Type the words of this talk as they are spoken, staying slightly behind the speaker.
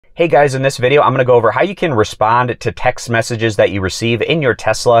Hey guys, in this video, I'm going to go over how you can respond to text messages that you receive in your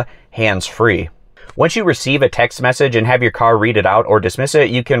Tesla hands-free. Once you receive a text message and have your car read it out or dismiss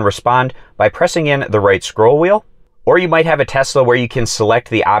it, you can respond by pressing in the right scroll wheel. Or you might have a Tesla where you can select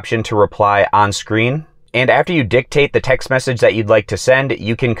the option to reply on screen. And after you dictate the text message that you'd like to send,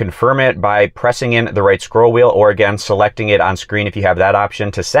 you can confirm it by pressing in the right scroll wheel, or again, selecting it on screen if you have that option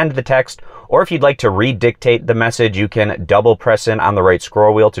to send the text. Or if you'd like to redictate the message, you can double press in on the right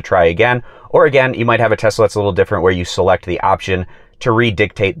scroll wheel to try again. Or again, you might have a Tesla that's a little different where you select the option to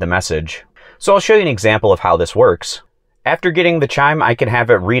redictate the message. So I'll show you an example of how this works. After getting the chime, I can have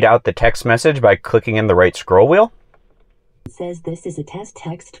it read out the text message by clicking in the right scroll wheel. It says this is a test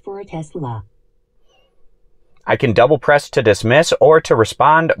text for a Tesla. I can double press to dismiss, or to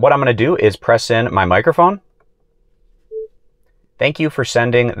respond, what I'm going to do is press in my microphone. Thank you for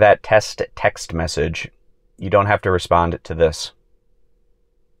sending that test text message. You don't have to respond to this.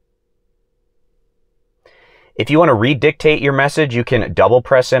 If you want to redictate your message, you can double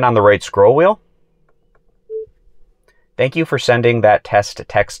press in on the right scroll wheel. Thank you for sending that test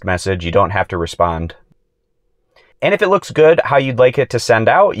text message. You don't have to respond. And if it looks good how you'd like it to send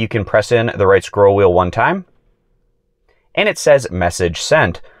out, you can press in the right scroll wheel one time. And it says message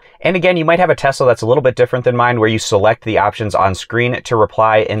sent. And again, you might have a Tesla that's a little bit different than mine, where you select the options on screen to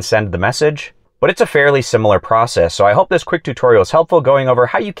reply and send the message. But it's a fairly similar process. So I hope this quick tutorial is helpful, going over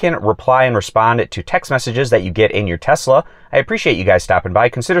how you can reply and respond to text messages that you get in your Tesla. I appreciate you guys stopping by.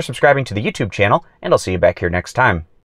 Consider subscribing to the YouTube channel, and I'll see you back here next time.